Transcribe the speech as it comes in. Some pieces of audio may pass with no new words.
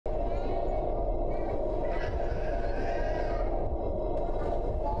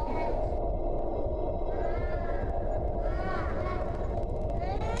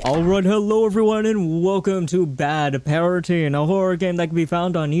Alright, hello everyone and welcome to Bad Parenting, a horror game that can be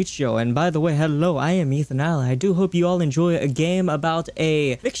found on each show. And by the way, hello, I am Ethan Allen. I do hope you all enjoy a game about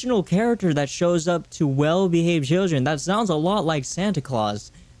a fictional character that shows up to well-behaved children. That sounds a lot like Santa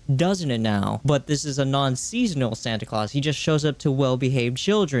Claus, doesn't it now? But this is a non-seasonal Santa Claus. He just shows up to well-behaved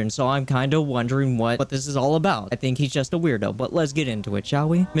children, so I'm kind of wondering what this is all about. I think he's just a weirdo, but let's get into it, shall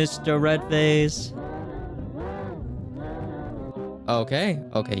we? Mr. Redface. Okay,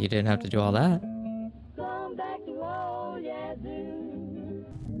 you didn't have to do all that.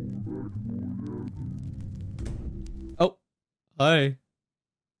 Oh, hi.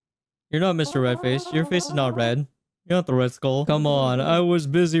 You're not Mr. Redface. Your face is not red. You're not the Red Skull. Come on, I was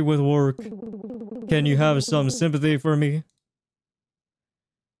busy with work. Can you have some sympathy for me?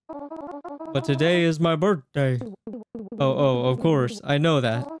 But today is my birthday. Oh, of course, I know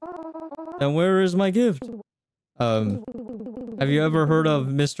that. Then where is my gift? Have you ever heard of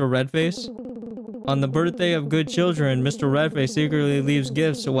Mr. Redface? On the birthday of good children, Mr. Redface secretly leaves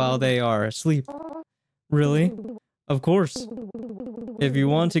gifts while they are asleep. Really? Of course. If you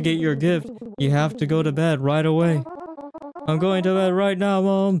want to get your gift, you have to go to bed right away. I'm going to bed right now,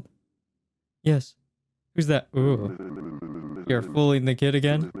 Mom. Yes. Who's that? Ooh. You're fooling the kid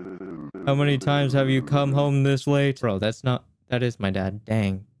again? How many times have you come home this late? Bro, that is my dad.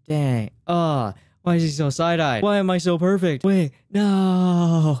 Dang. Why is he so side-eyed? Why am I so perfect? Wait,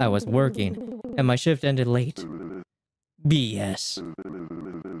 no. I was working, and my shift ended late. BS.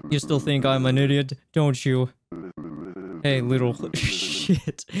 You still think I'm an idiot, don't you? Hey, little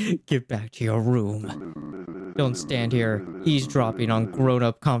shit. Get back to your room. Don't stand here eavesdropping on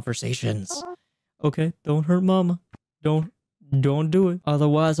grown-up conversations. Okay, don't hurt Mama. Don't do it.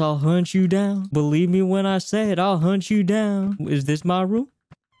 Otherwise, I'll hunt you down. Believe me when I say it, I'll hunt you down. Is this my room?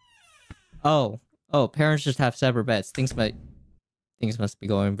 Oh, parents just have separate beds. Things must be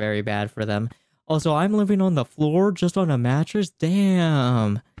going very bad for them. Also, I'm living on the floor, just on a mattress?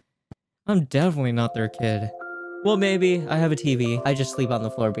 Damn. I'm definitely not their kid. Well, maybe. I have a TV. I just sleep on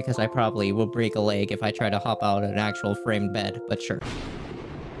the floor because I probably will break a leg if I try to hop out of an actual framed bed, but sure.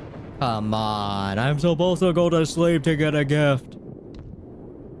 Come on, I'm supposed to go to sleep to get a gift.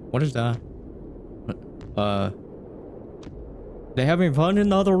 What is that? They having fun in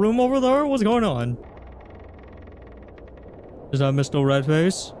the other room over there? What's going on? Is that Mr.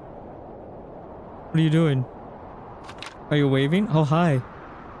 Redface? What are you doing? Are you waving? Oh, hi.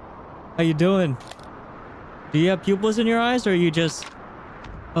 How you doing? Do you have pupils in your eyes, or are you just...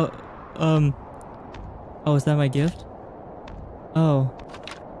 Oh, is that my gift? Oh.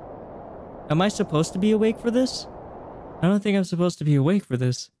 Am I supposed to be awake for this? I don't think I'm supposed to be awake for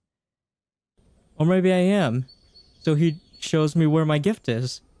this. Or maybe I am. So he shows me where my gift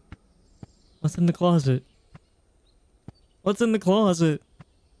is. What's in the closet? What's in the closet?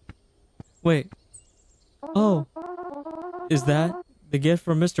 Wait. Oh. Is that the gift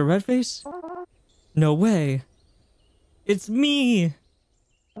from Mr. Redface? No way. It's me!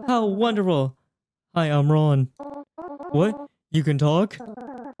 How wonderful. Hi, I'm Ron. What? You can talk?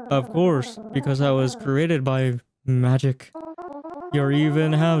 Of course, because I was created by magic. You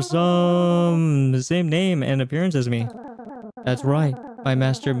even have the same name and appearance as me. That's right, my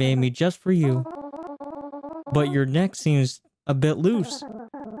master made me just for you. But your neck seems a bit loose.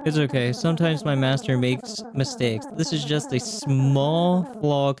 It's okay, sometimes my master makes mistakes. This is just a small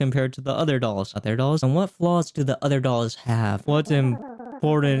flaw compared to the other dolls. Other dolls? And what flaws do the other dolls have? What's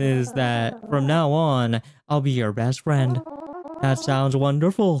important is that from now on, I'll be your best friend. That sounds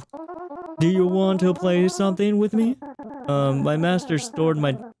wonderful. Do you want to play something with me? My master stored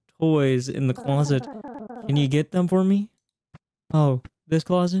my toys in the closet. Can you get them for me? Oh, this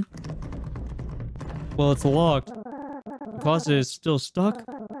closet? Well, it's locked. The closet is still stuck.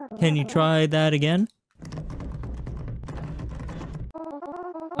 Can you try that again?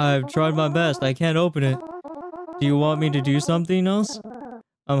 I've tried my best. I can't open it. Do you want me to do something else?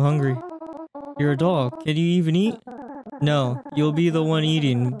 I'm hungry. You're a dog. Can you even eat? No, you'll be the one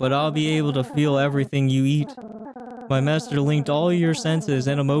eating, but I'll be able to feel everything you eat. My master linked all your senses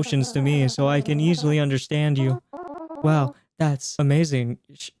and emotions to me, so I can easily understand you. Wow, that's amazing.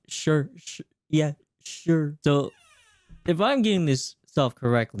 Sure. So, if I'm getting this stuff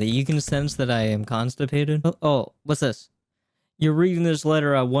correctly, you can sense that I am constipated? Oh, what's this? You're reading this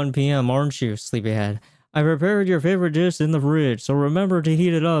letter at 1 p.m., aren't you, sleepyhead? I prepared your favorite dish in the fridge, so remember to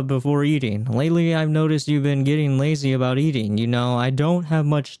heat it up before eating. Lately, I've noticed you've been getting lazy about eating. You know, I don't have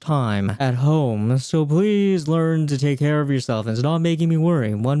much time at home, so please learn to take care of yourself and stop making me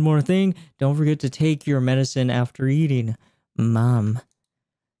worry. One more thing, don't forget to take your medicine after eating. Mom.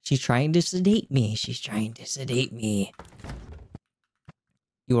 She's trying to sedate me.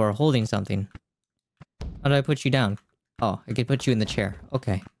 You are holding something. How did I put you down? Oh, I could put you in the chair.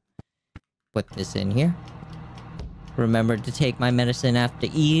 Okay. Put this in here. Remember to take my medicine after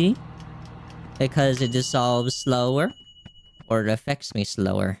eating. Because it dissolves slower. Or it affects me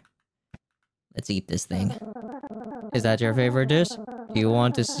slower. Let's eat this thing. Is that your favorite dish? Do you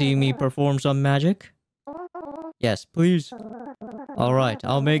want to see me perform some magic? Yes, please. Alright,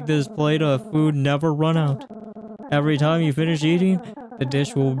 I'll make this plate of food never run out. Every time you finish eating, the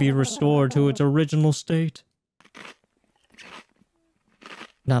dish will be restored to its original state.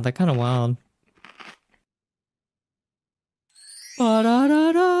 Now, they're kind of wild.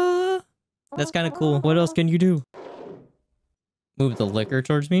 Ba-da-da-da. That's kind of cool. What else can you do? Move the liquor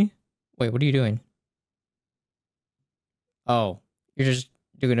towards me? Wait, what are you doing? Oh, you're just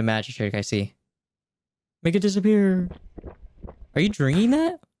doing a magic trick, I see. Make it disappear. Are you drinking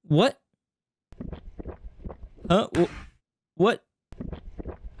that? What? Huh? What?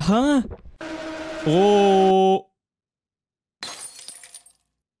 Huh? Oh.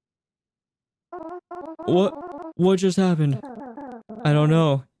 What just happened? I don't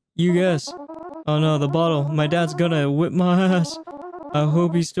know. You guess. Oh no, the bottle. My dad's gonna whip my ass. I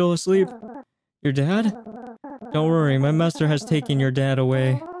hope he's still asleep. Your dad? Don't worry, my master has taken your dad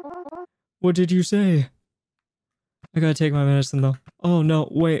away. What did you say? I gotta take my medicine though. Oh no,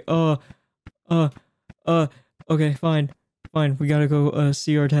 wait, okay, fine. Fine, we gotta go,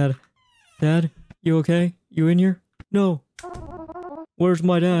 see our dad. Dad, you okay? You in here? No. Where's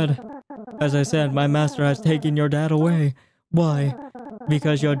my dad? As I said, my master has taken your dad away. Why?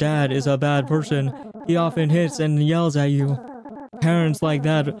 Because your dad is a bad person. He often hits and yells at you. Parents like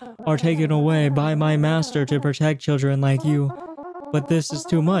that are taken away by my master to protect children like you. But this is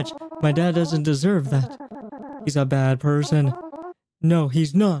too much. My dad doesn't deserve that. He's a bad person. No,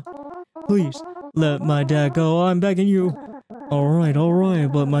 he's not. Please, let my dad go. I'm begging you. Alright,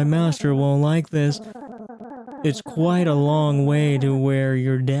 but my master won't like this. It's quite a long way to where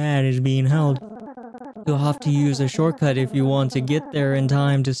your dad is being held. You'll have to use a shortcut if you want to get there in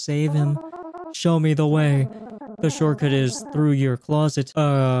time to save him. Show me the way. The shortcut is through your closet.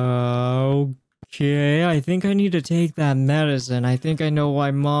 Okay, I think I need to take that medicine. I think I know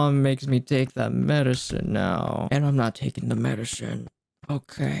why Mom makes me take that medicine now. And I'm not taking the medicine.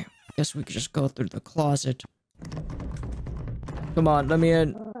 Okay, guess we could just go through the closet. Come on, let me in.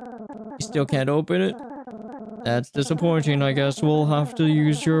 You still can't open it? That's disappointing, I guess. We'll have to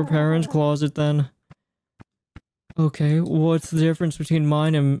use your parents' closet then. Okay, what's the difference between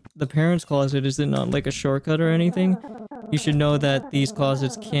mine and the parents' closet? Is it not like a shortcut or anything? You should know that these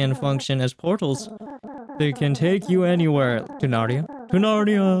closets can function as portals. They can take you anywhere. To Narnia. To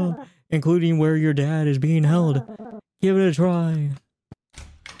Narnia! Including where your dad is being held. Give it a try.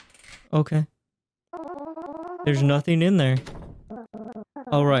 Okay. There's nothing in there.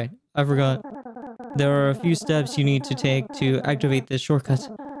 Oh right, I forgot. There are a few steps you need to take to activate this shortcut.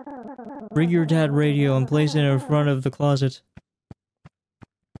 Bring your dad radio and place it in front of the closet.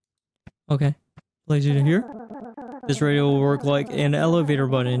 Okay. Place it in here. This radio will work like an elevator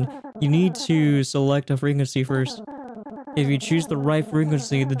button. You need to select a frequency first. If you choose the right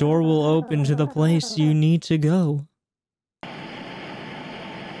frequency, the door will open to the place you need to go.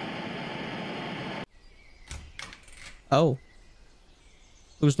 Oh.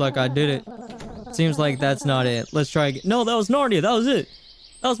 Looks like I did it. Seems like that's not it. Let's try again. No, that was Narnia. That was it.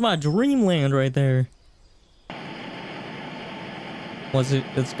 That was my dreamland right there. What's it?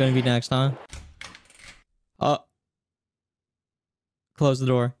 It's gonna be next, huh? Close the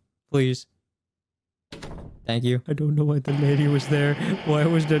door, please. Thank you. I don't know why the lady was there. Why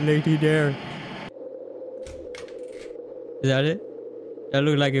was the lady there? Is that it? That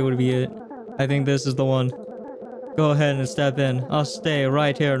looked like it would be it. I think this is the one. Go ahead and step in. I'll stay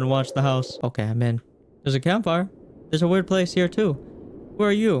right here and watch the house. Okay, I'm in. There's a campfire. There's a weird place here too. Who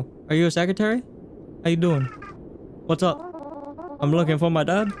are you? Are you a secretary? How you doing? What's up? I'm looking for my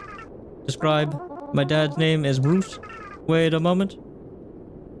dad. Describe. My dad's name is Bruce. Wait a moment.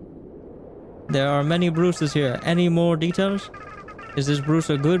 There are many Bruces here. Any more details? Is this Bruce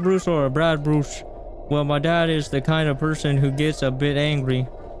a good Bruce or a bad Bruce? Well, my dad is the kind of person who gets a bit angry.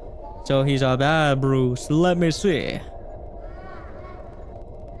 So he's a bad Bruce. Let me see.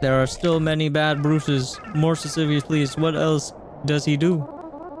 There are still many bad Bruces. More specifically, please. What else does he do?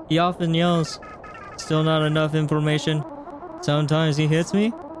 He often yells. Still not enough information. Sometimes he hits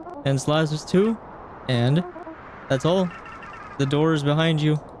me and slaps us too. And that's all. The door is behind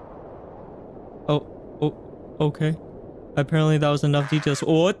you. Oh, okay. Apparently that was enough details.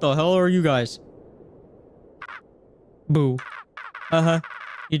 Oh, what the hell are you guys? Boo.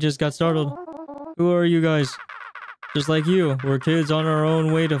 You just got startled. Who are you guys? Just like you, we're kids on our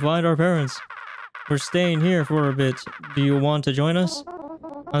own way to find our parents. We're staying here for a bit. Do you want to join us?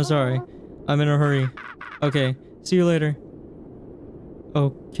 I'm sorry. I'm in a hurry. Okay, see you later.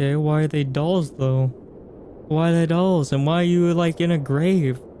 Okay, why are they dolls though? Why are they dolls? And why are you like in a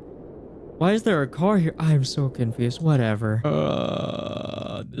grave? Why is there a car here? I'm so confused. Whatever.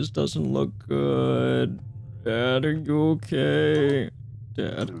 This doesn't look good. Dad, are you okay?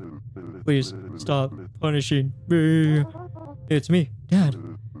 Dad, please stop punishing me. It's me, Dad.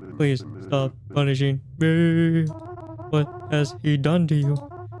 Please stop punishing me. What has he done to you?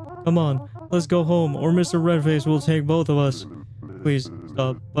 Come on, let's go home, or Mr. Redface will take both of us. Please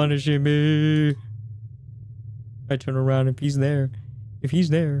stop punishing me. I turn around if he's there. If he's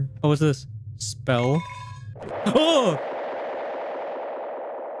there. Oh, what's this? Spell? Oh!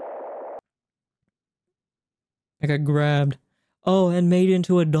 I got grabbed. Oh, and made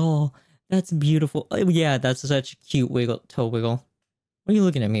into a doll. That's beautiful. Oh, yeah, that's such a cute toe wiggle. What are you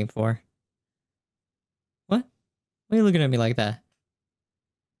looking at me for? What? Why are you looking at me like that?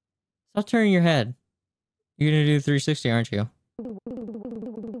 Stop turning your head. You're gonna do 360, aren't you?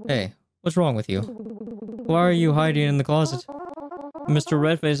 Hey, what's wrong with you? Why are you hiding in the closet? Mr.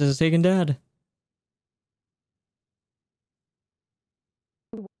 Redface has taken Dad.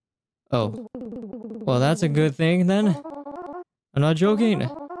 Oh. Well, that's a good thing, then. I'm not joking.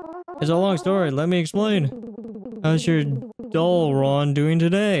 It's a long story. Let me explain. How's your doll, Ron, doing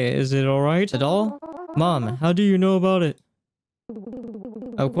today? Is it alright? A doll? Mom, how do you know about it?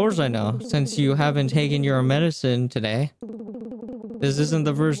 Of course I know, since you haven't taken your medicine today. This isn't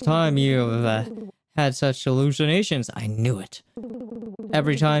the first time you've had such hallucinations. I knew it.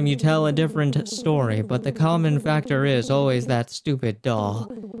 Every time you tell a different story, but the common factor is always that stupid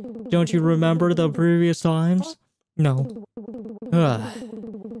doll. Don't you remember the previous times? No.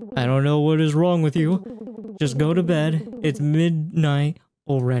 I don't know what is wrong with you. Just go to bed. It's midnight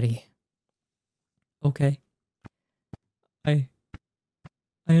already. Okay. I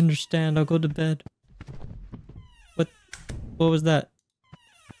understand. I'll go to bed. What was that?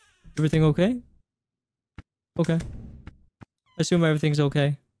 Everything okay? Okay. Assume everything's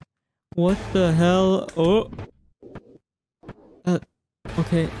okay. What the hell? Oh.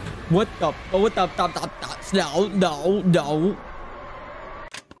 Okay. What the? No.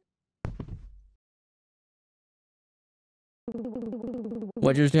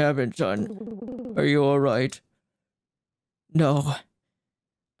 What just happened, son? Are you alright? No.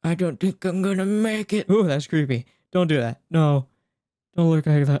 I don't think I'm gonna make it. Oh, that's creepy. Don't do that. No. Don't look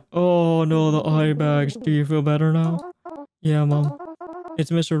like that. Oh, no, the eye bags. Do you feel better now? Yeah, Mom.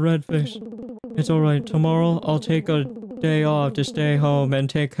 It's Mr. Redfish. It's alright. Tomorrow, I'll take a day off to stay home and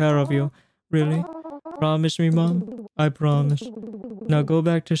take care of you. Really? Promise me, Mom? I promise. Now go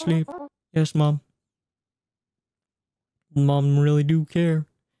back to sleep. Yes, Mom. Mom really do care.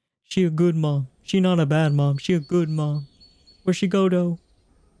 She a good mom. She not a bad mom. She a good mom. Where'd she go, though?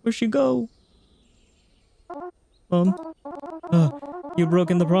 Where'd she go? Mom? You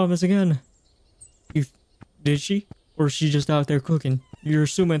broken the promise again. Did she? Or is she just out there cooking? You're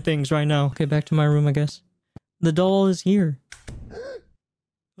assuming things right now. Okay, back to my room, I guess. The doll is here.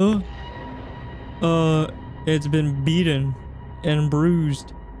 It's been beaten and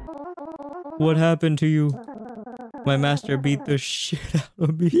bruised. What happened to you? My master beat the shit out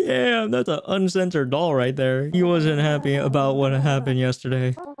of me. Yeah, that's an uncensored doll right there. He wasn't happy about what happened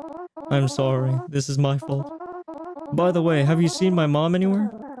yesterday. I'm sorry. This is my fault. By the way, have you seen my mom anywhere?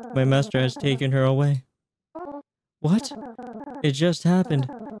 My master has taken her away. What? It just happened.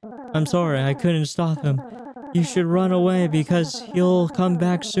 I'm sorry, I couldn't stop him. You should run away because he'll come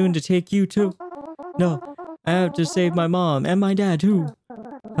back soon to take you too. No, I have to save my mom and my dad too.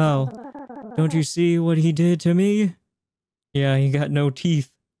 How? Don't you see what he did to me? Yeah, he got no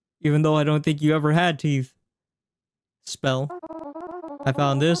teeth. Even though I don't think you ever had teeth. Spell. I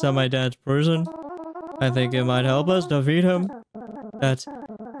found this at my dad's prison. I think it might help us defeat him. That's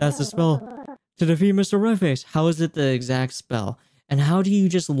the spell to defeat Mr. Redface. How is it the exact spell? And how do you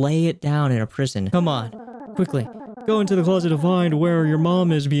just lay it down in a prison? Come on, quickly. Go into the closet to find where your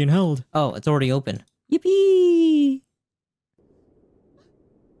mom is being held. Oh, it's already open. Yippee!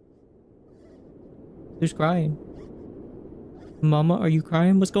 Who's crying? Mama, are you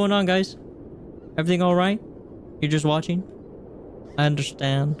crying? What's going on, guys? Everything alright? You're just watching? I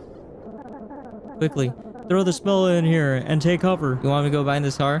understand. Quickly, throw the spell in here and take cover. You want me to go behind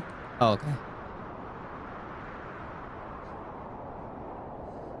this car? Oh, okay.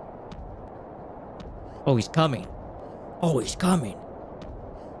 Oh, he's coming. Oh, he's coming.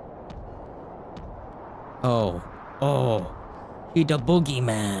 Oh. He the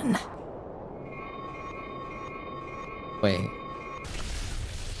boogeyman. Wait.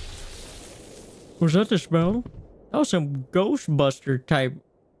 Was that the smell? That was some Ghostbuster type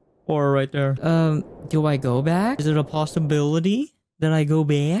horror right there. Do I go back? Is it a possibility that I go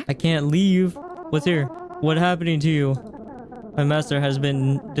back? I can't leave. What's here? What happening to you? My master has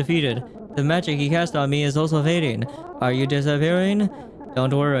been defeated. The magic he cast on me is also fading. Are you disappearing?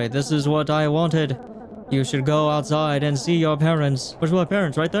 Don't worry, this is what I wanted. You should go outside and see your parents. Where's my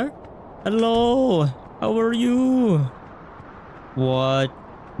parents? Right there? Hello! How are you? What?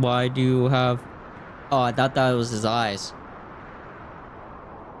 Why do you have... Oh, I thought that was his eyes.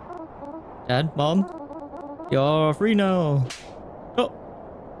 Dad? Mom? You're free now. Oh!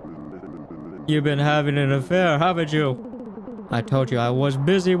 You've been having an affair, haven't you? I told you I was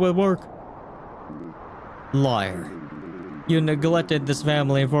busy with work. Liar. You neglected this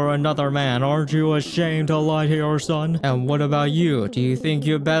family for another man. Aren't you ashamed to lie to your son? And what about you? Do you think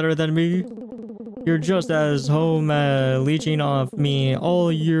you're better than me? You're just as home leeching off me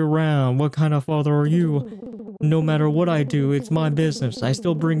all year round. What kind of father are you? No matter what I do, it's my business. I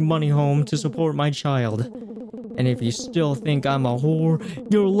still bring money home to support my child. And if you still think I'm a whore,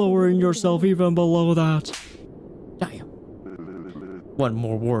 you're lowering yourself even below that. Damn. One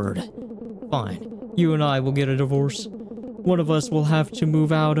more word. Fine. You and I will get a divorce. One of us will have to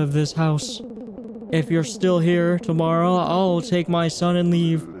move out of this house. If you're still here tomorrow, I'll take my son and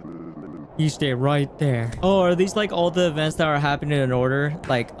leave. You stay right there. Oh, are these like all the events that are happening in order?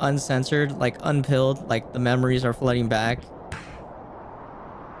 Like uncensored, like unpilled, like the memories are flooding back?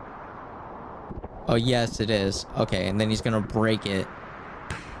 Oh, yes, it is. Okay, and then he's gonna break it.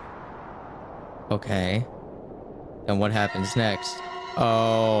 Okay. Then what happens next?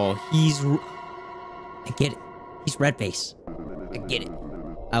 Oh, I get it. He's red face. I get it.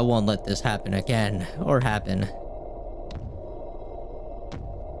 I won't let this happen again. Or happen.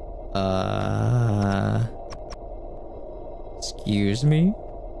 Excuse me?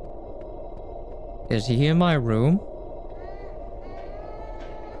 Is he in my room?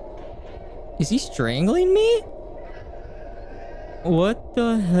 Is he strangling me? What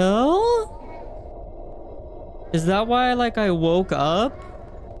the hell? Is that why, like, I woke up?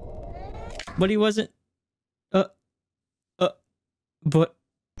 But he wasn't... But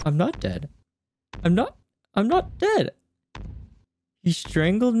I'm not dead. I'm not dead. He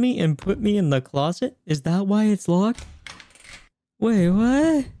strangled me and put me in the closet? Is that why it's locked? Wait,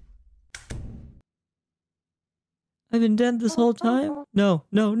 what? I've been dead this whole time? No,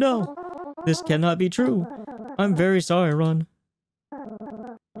 no, no. This cannot be true. I'm very sorry, Ron.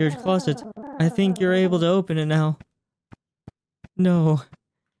 Your closet. I think you're able to open it now. No.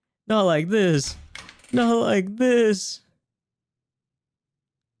 Not like this. Not like this.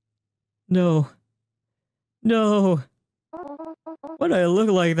 No. No. Why do I look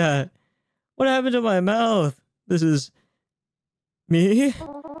like that? What happened to my mouth? This is... me?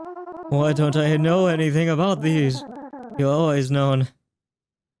 Why don't I know anything about these? You've always known.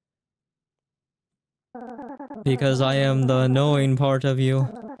 Because I am the knowing part of you.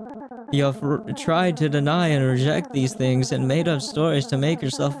 You've tried to deny and reject these things and made up stories to make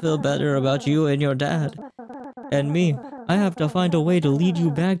yourself feel better about you and your dad. And me. I have to find a way to lead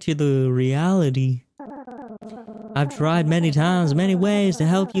you back to the reality. I've tried many times, many ways to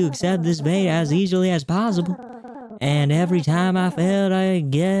help you accept this fate as easily as possible. And every time I failed, I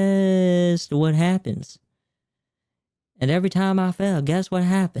guessed what happens. And every time I fail, guess what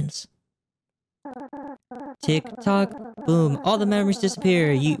happens? Tick tock, boom, all the memories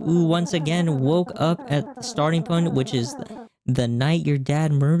disappear. You once again woke up at the starting point, which is the night your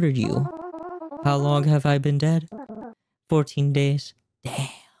dad murdered you. How long have I been dead? 14 days.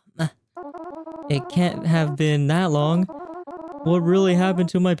 Damn. It can't have been that long. What really happened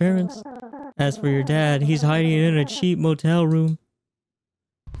to my parents? As for your dad, he's hiding in a cheap motel room.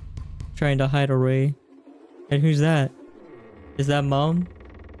 Trying to hide away. And who's that? Is that Mom?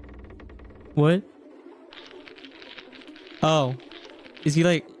 What? Oh. Is he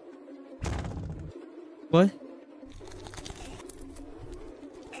like... What?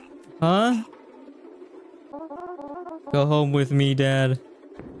 Huh? Go home with me, Dad.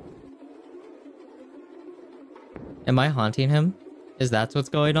 Am I haunting him? Is that what's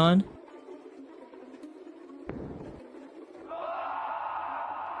going on?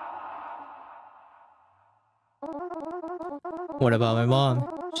 What about my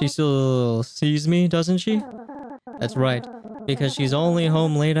mom? She still sees me, doesn't she? That's right, because she's only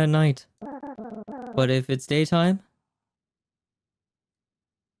home late at night. But if it's daytime...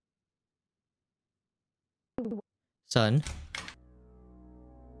 Son.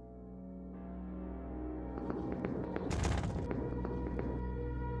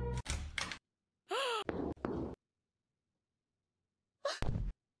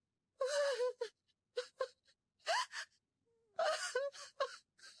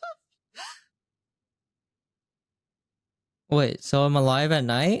 Wait, so I'm alive at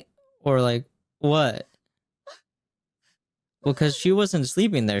night? Or like, what? Well, because she wasn't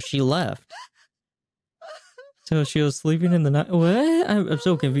sleeping there, she left. So she was sleeping in the night. What? I'm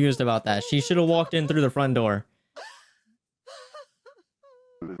so confused about that. She should have walked in through the front door.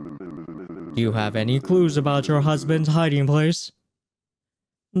 Do you have any clues about your husband's hiding place?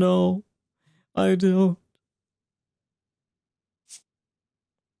 No, I don't.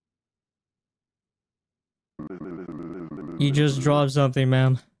 You just dropped something,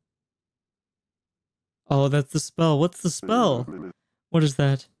 ma'am. Oh, that's the spell. What's the spell? What is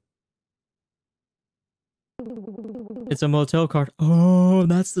that? It's a motel card. Oh,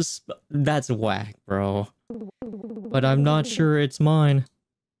 that's the spell. That's whack, bro. But I'm not sure it's mine.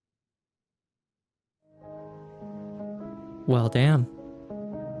 Well, damn.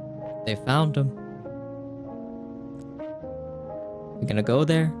 They found him. They're gonna go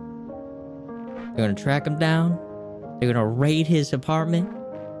there. They're gonna track him down. They're gonna raid his apartment.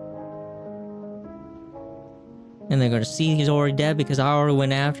 And they're gonna see he's already dead because I already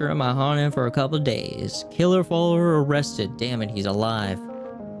went after him. I haunted him for a couple of days. Killer follower arrested. Damn it, he's alive.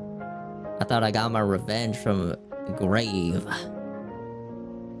 I thought I got my revenge from the grave.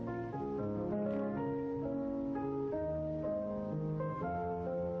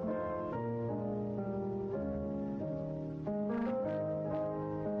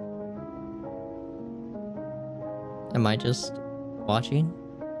 Am I just watching?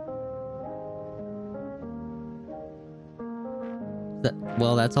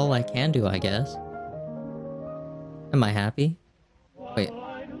 Well, that's all I can do, I guess. Am I happy? Wait.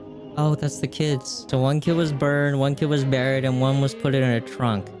 Oh, that's the kids. So one kid was burned, one kid was buried, and one was put in a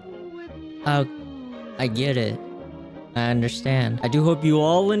trunk. Oh, I get it. I understand. I do hope you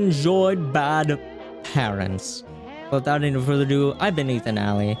all enjoyed Bad Parents. Without any further ado, I've been Ethan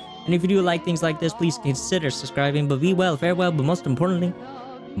Alley. And if you do like things like this, please consider subscribing. But be well, farewell, but most importantly,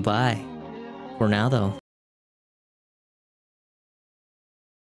 bye. For now, though.